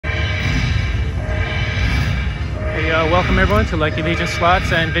Welcome everyone to Lucky Legion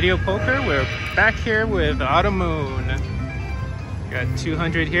Slots and Video Poker. We're back here with Autumn Moon. Got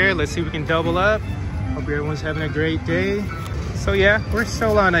 200 here. Let's see if we can double up. Hope everyone's having a great day. So yeah, we're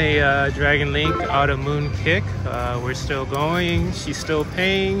still on a Dragon Link Autumn Moon kick. We're still going. She's still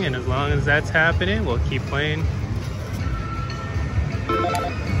paying, and as long as that's happening, we'll keep playing.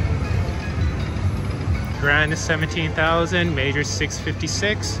 Grand is 17,000. Major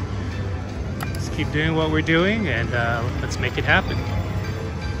 656. Keep doing what we're doing, and let's make it happen.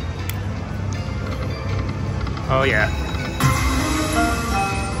 Oh yeah.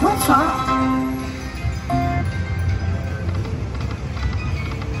 What's up?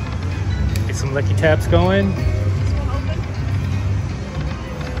 Get some lucky taps going.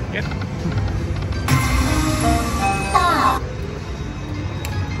 Yep.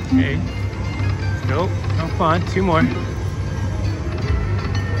 Okay. Let's go. Oh, come on, 2 more.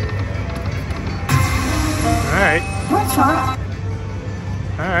 Alright. What's up?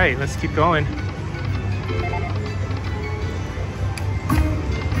 Alright, let's keep going.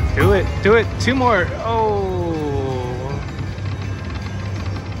 Do it, do it. 2 more. Oh.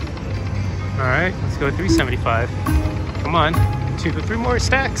 Alright, let's go 375. Come on. 2 to 3 more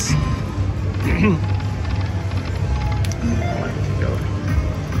stacks. Come on, keep going.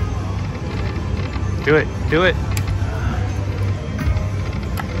 Do it, do it.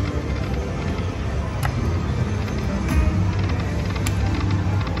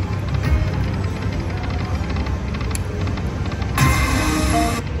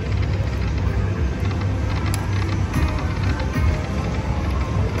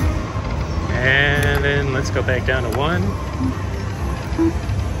 And then let's go back down to 1.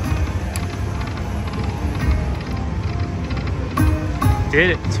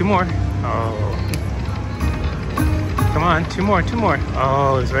 Did it. 2 more. Oh. Come on. 2 more. 2 more.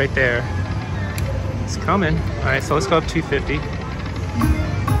 Oh, it's right there. It's coming. Alright, so let's go up 250.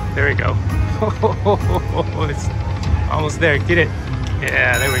 There we go. It's almost there. Get it.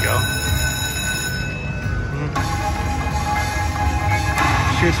 Yeah, there we go.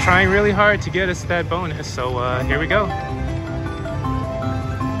 She was trying really hard to get us that bonus, so here we go.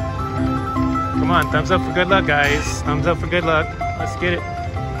 Come on, thumbs up for good luck, guys. Thumbs up for good luck. Let's get it.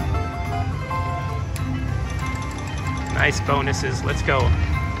 Nice bonuses. Let's go.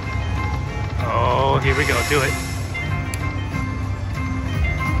 Oh, here we go. Do it.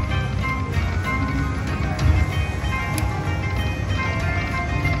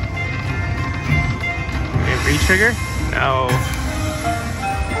 Okay, re-trigger? No.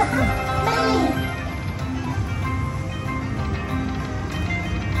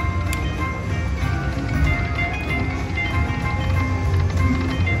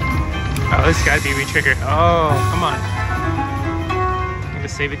 Oh, this gotta be re-triggered. Oh, come on. I'm gonna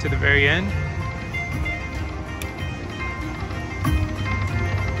save it to the very end.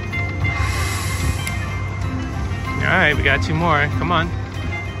 Alright, we got 2 more. Come on.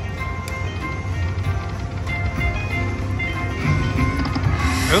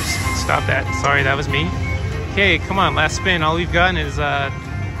 Oops, stop that. Sorry, that was me. Okay, come on, last spin. All we've gotten is,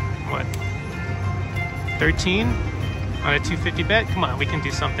 what? 13 on a 250 bet? Come on, we can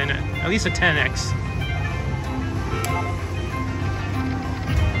do something. At least a 10x.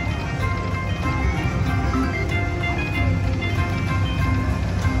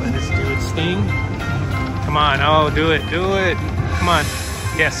 Let this do its thing. Come on, oh, do it, do it. Come on.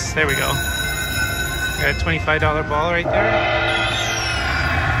 Yes, there we go. Got a $25 ball right there.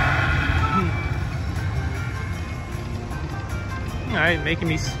 Alright, making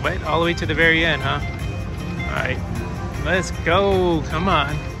me sweat all the way to the very end, huh? Alright, let's go. Come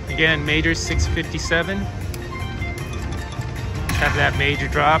on. Again, major 657. Have that major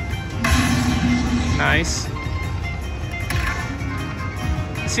drop. Nice.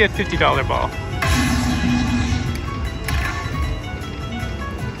 Let's see a $50 ball.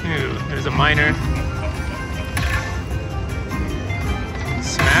 Ooh, there's a minor.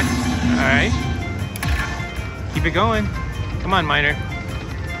 Smack. Alright. Keep it going. Come on, minor.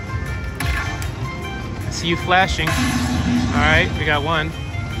 I see you flashing. Alright, we got 1.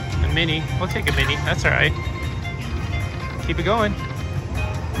 A mini. We'll take a mini. That's alright. Keep it going.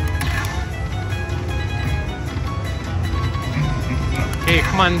 Okay,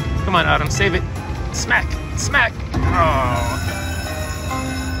 come on. Come on, Autumn. Save it. Smack. Smack. Oh.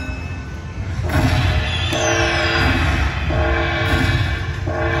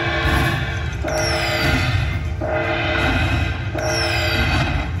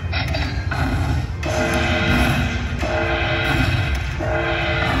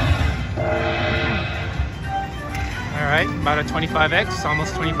 About a 25x,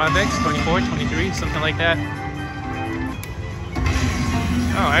 almost 25x, 24, 23, something like that.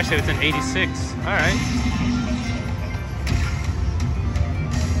 Oh, actually it's an 86. All right.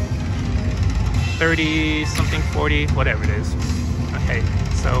 30 something, 40, whatever it is. Okay,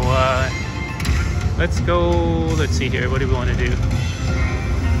 so let's go. Let's see here. What do we want to do?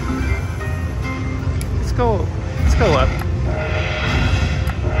 Let's go up.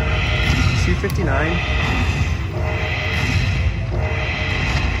 259.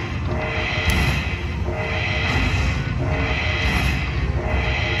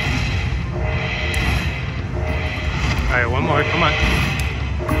 All right, one more. Come on.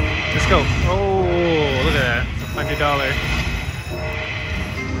 Let's go. Oh, look at that. $100.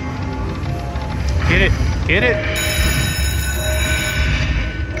 Get it. Get it.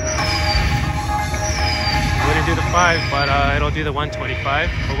 Wouldn't do the 5, but it'll do the 125.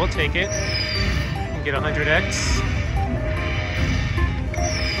 But we'll take it. Get 100x.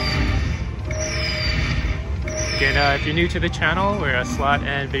 Again, if you're new to the channel, we're a slot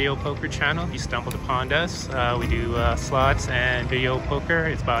and video poker channel. If you stumbled upon us, we do slots and video poker.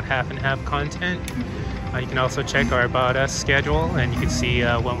 It's about half and half content. You can also check our About Us schedule, and you can see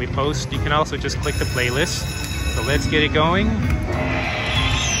when we post. You can also just click the playlist. So let's get it going.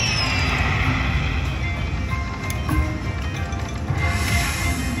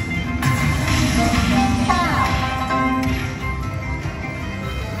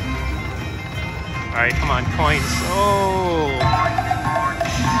 All right, come on, coins. Oh!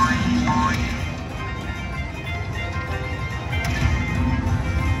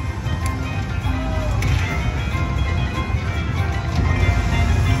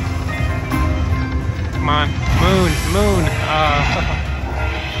 Come on, moon.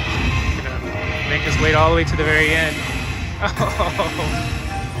 Gonna make us wait all the way to the very end. Oh!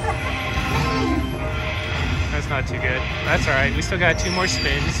 That's not too good. That's all right. We still got 2 more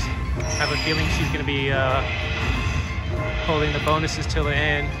spins. I have a feeling she's going to be holding the bonuses till the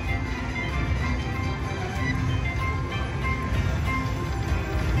end.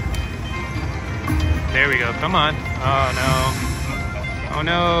 There we go. Come on. Oh no. Oh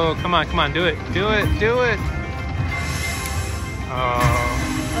no. Come on. Come on. Do it. Do it. Do it. Oh.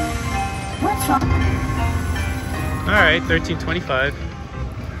 What's wrong? All right. 1325.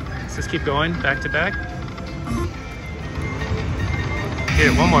 Let's just keep going. Back to back.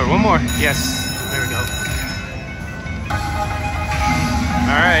 Here, one more. Yes, there we go.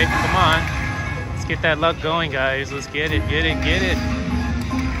 All right, come on. Let's get that luck going, guys. Let's get it.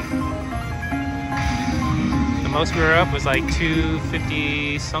 The most we were up was like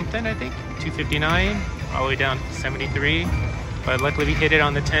 250 something, I think. 259, all the way down to 73. But luckily we hit it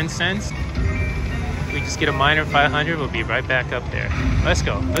on the 10 cents. If we just get a minor 500, we'll be right back up there. Let's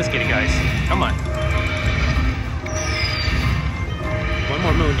go. Let's get it, guys. Come on. One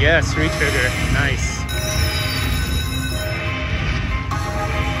more moon, yes, re-trigger, nice.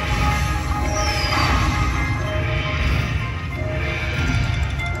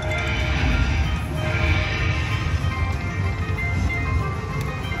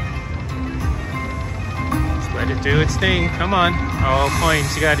 Just let it do its thing, come on. Oh,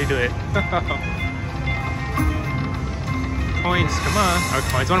 coins, you gotta do it. Coins, come on. Oh,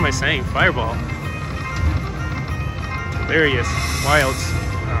 coins, what am I saying? Fireball. Hilarious. Wilds.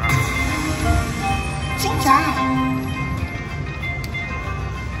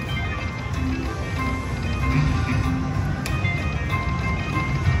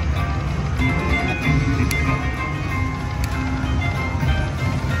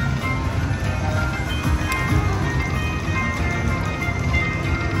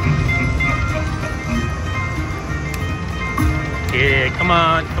 Yeah, come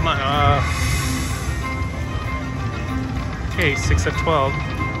on, come on. Okay, 6 of 12.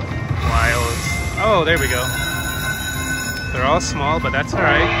 Wilds. Oh, there we go. They're all small, but that's all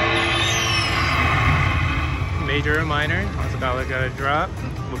right. Major or minor. Once a dollar got a drop.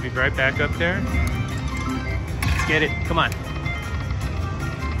 We'll be right back up there. Let's get it. Come on.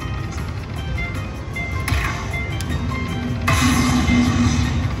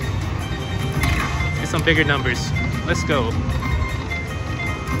 Get some bigger numbers. Let's go.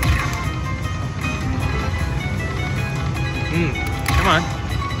 Come on.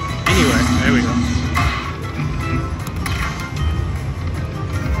 Anywhere. There we go.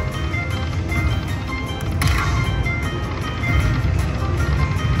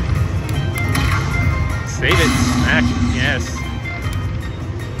 Save it. Smack. Yes.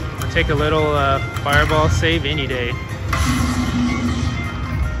 I'll take a little fireball save any day.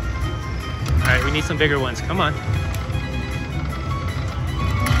 Alright, we need some bigger ones. Come on.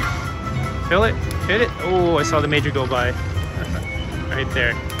 Fill it. Hit it. Oh, I saw the major go by. Right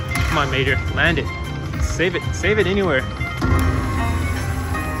there. Come on, major. Land it. Save it. Save it anywhere.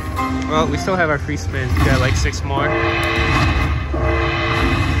 Well, we still have our free spins. We got like 6 more.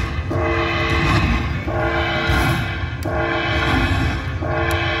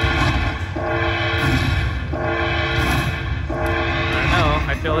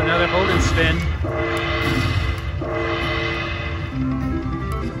 I feel another hold and spin.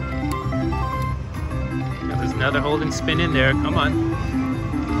 There's another hold and spin in there. Come on.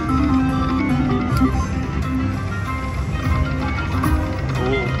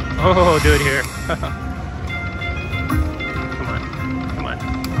 Oh, do it here. Come on. Come on.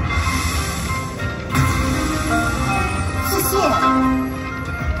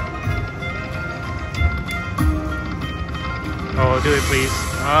 Oh, do it, please.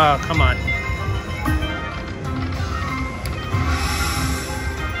 Oh, come on.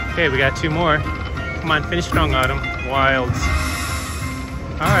 Okay, we got 2 more. Come on, finish strong, Autumn. Wilds.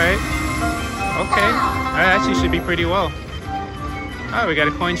 Alright. Okay. That actually should be pretty well. Oh, we got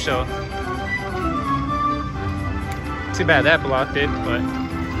a coin show. Too bad that blocked it, but...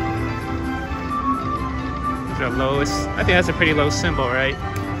 the lowest. I think that's a pretty low symbol, right?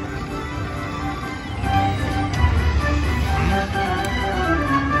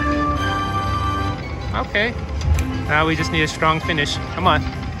 Okay. Now we just need a strong finish. Come on.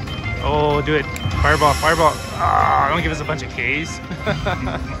 Oh, do it. Fireball, fireball. Ah, don't give us a bunch of Ks.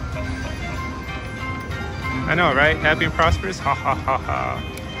 I know, right? Happy and prosperous? Ha ha ha ha.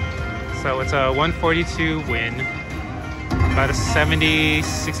 So it's a 142 win. About a 70,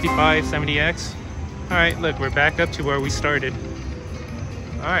 65, 70x. Alright, look, we're back up to where we started.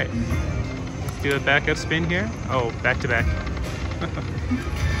 Alright. Let's do a backup spin here. Oh, back to back.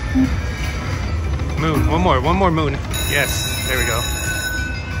 Moon, one more moon. Yes, there we go.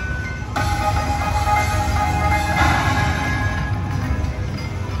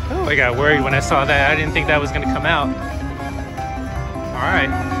 Oh, I got worried when I saw that. I didn't think that was gonna come out. All right,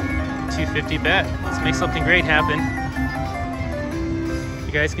 250 bet. Let's make something great happen. If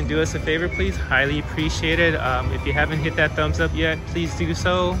you guys can do us a favor, please, highly appreciate it. If you haven't hit that thumbs up yet, please do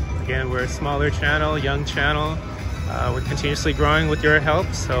so. Again, we're a smaller channel, young channel. We're continuously growing with your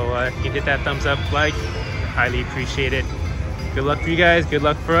help, so if you can hit that thumbs up, like, highly appreciate it. Good luck for you guys, good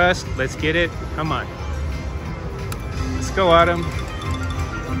luck for us. Let's get it. Come on. Let's go, Autumn.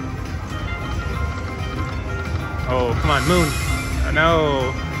 Oh, come on, moon. Oh,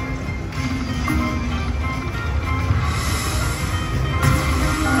 no.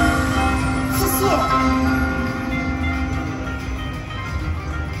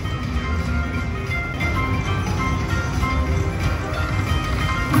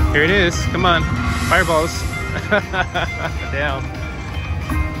 Here it is. Come on. Fireballs. Down.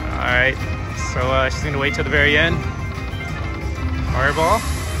 Alright. So she's going to wait till the very end. Fireball.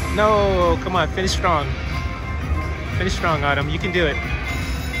 No. Come on. Finish strong. Finish strong, Autumn. You can do it.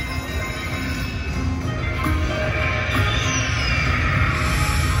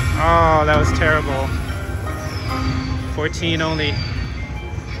 Oh, that was terrible. 14 only.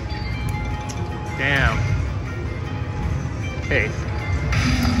 Damn. Okay.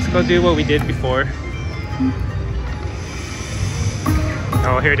 Go do what we did before.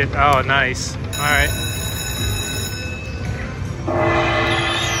 Oh, here it is. Oh, nice. All right.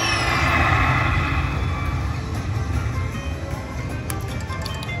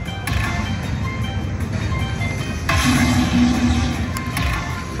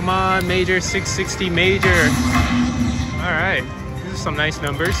 Come on, major, 660 major. All right. These are some nice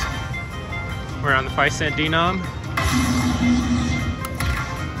numbers. We're on the 5-cent denom.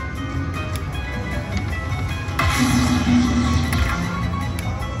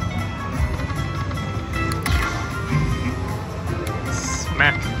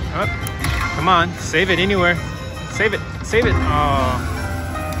 Smack. Oh, come on, save it anywhere. Save it, save it. Oh.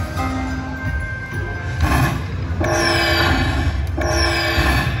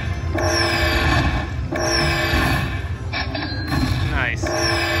 Nice.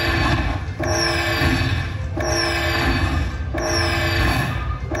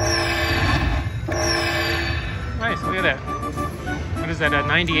 Nice, look at that. What is that, a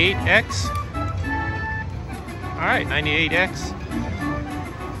 98X? All right, 98X.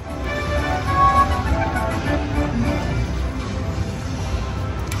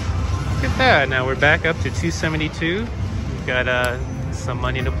 Look at that, now we're back up to 272. We've got some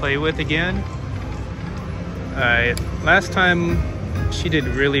money to play with again. Alright, last time she did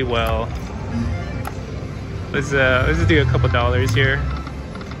really well. Let's do a couple dollars here.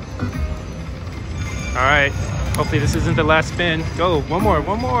 Alright, hopefully this isn't the last spin. Go, one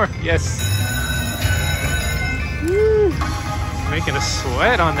more, yes. Woo. Making a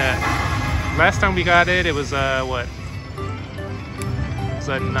sweat on that. Last time we got it, it was what? It's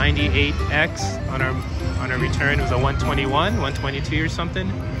a 98X on our return. It was a 121, 122 or something.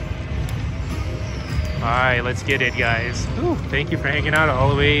 All right, let's get it, guys. Ooh, thank you for hanging out all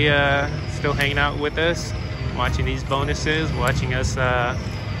the way, still hanging out with us, watching these bonuses, watching us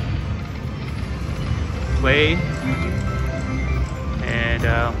play. And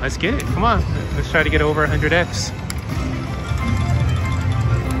let's get it. Come on, let's try to get over 100X.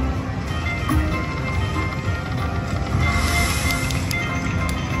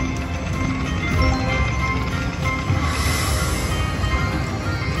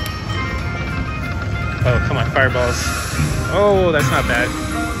 Oh, come on, fireballs. Oh, that's not bad.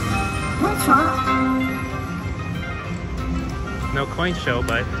 What's wrong? No coin show,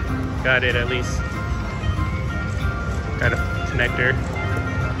 but got it at least. Got a connector.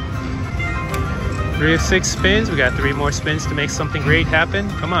 3 of 6 spins. We got 3 more spins to make something great happen.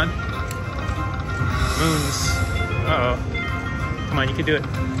 Come on. Moons. Uh-oh. Come on, you can do it.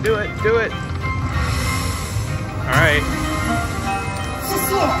 Do it, do it. All right.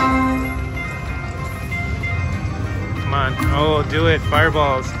 Come on. Oh, do it.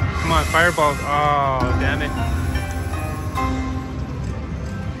 Fireballs. Come on, fireballs. Oh, damn it.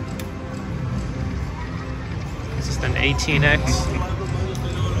 It's just an 18X.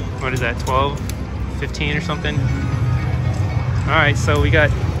 What is that, 12, 15 or something? All right, so we got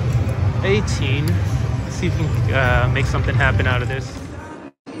 18. Let's see if we can make something happen out of this.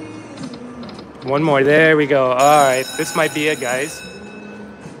 One more. There we go. All right, this might be it, guys.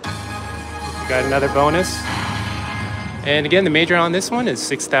 We got another bonus. And again, the major on this one is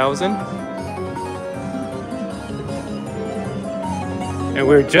 6,000. And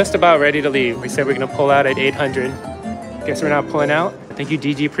we're just about ready to leave. We said we're gonna pull out at 800. Guess we're not pulling out. Thank you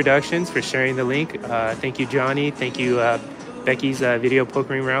DG Productions for sharing the link. Thank you Johnny. Thank you Becky's Video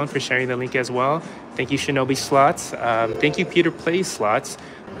Pokering Round for sharing the link as well. Thank you Shinobi Slots. Thank you Peter Plays Slots.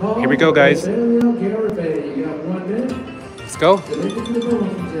 Here we go, guys. Let's go.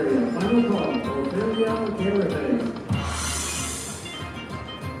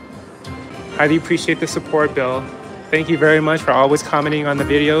 Highly appreciate the support, Bill. Thank you very much for always commenting on the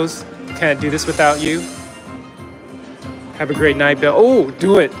videos. Can't do this without you. Have a great night, Bill. Oh,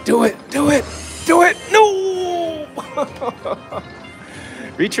 do it, do it, do it, do it. No!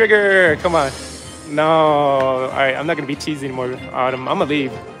 Retrigger, come on. No, all right, I'm not gonna be teasing anymore, Autumn. I'm gonna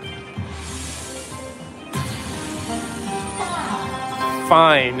leave.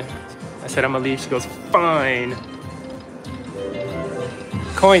 Fine. I said I'm gonna leave, she goes, fine.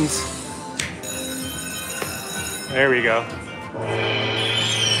 Coins. There we go.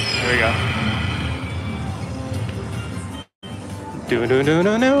 There we go.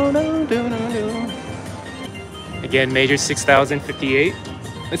 Do-do-do-do-do-do-do-do-do. Again, major 6,058.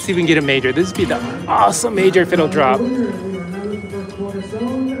 Let's see if we can get a major. This would be the awesome major if it'll drop.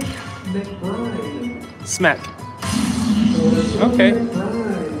 Smack. Okay.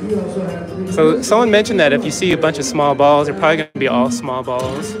 So someone mentioned that if you see a bunch of small balls, they're probably going to be all small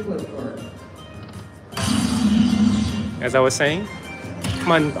balls. As I was saying.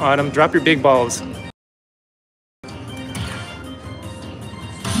 Come on, Autumn, drop your big balls.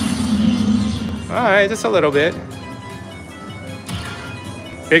 All right, just a little bit.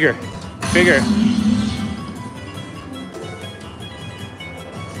 Bigger, bigger.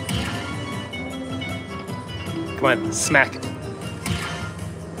 Come on, smack.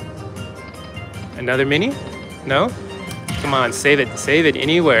 Another mini? No? Come on, save it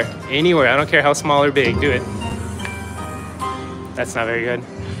anywhere, anywhere. I don't care how small or big, do it. That's not very good.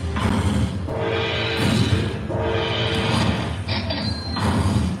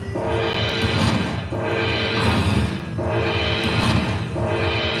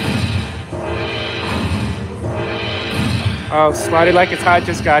 Oh, slotted like it's hot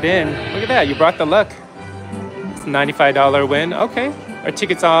just got in. Look at that, you brought the luck. It's a $95 win. Okay, our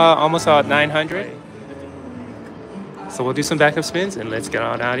ticket's almost all at 900. So we'll do some backup spins and let's get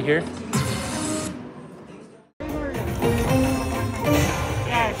on out of here.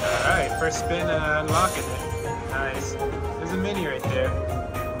 Alright, first spin, unlocking it. Nice. There's a mini right there.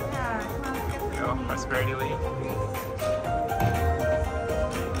 There we go, Prosperity League.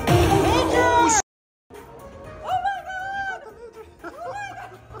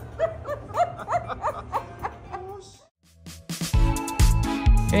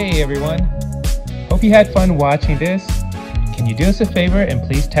 Hey everyone, hope you had fun watching this. Can you do us a favor and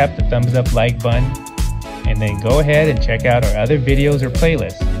please tap the thumbs up like button and then go ahead and check out our other videos or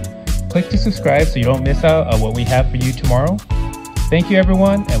playlists. Click to subscribe so you don't miss out on what we have for you tomorrow. Thank you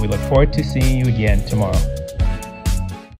everyone, and we look forward to seeing you again tomorrow.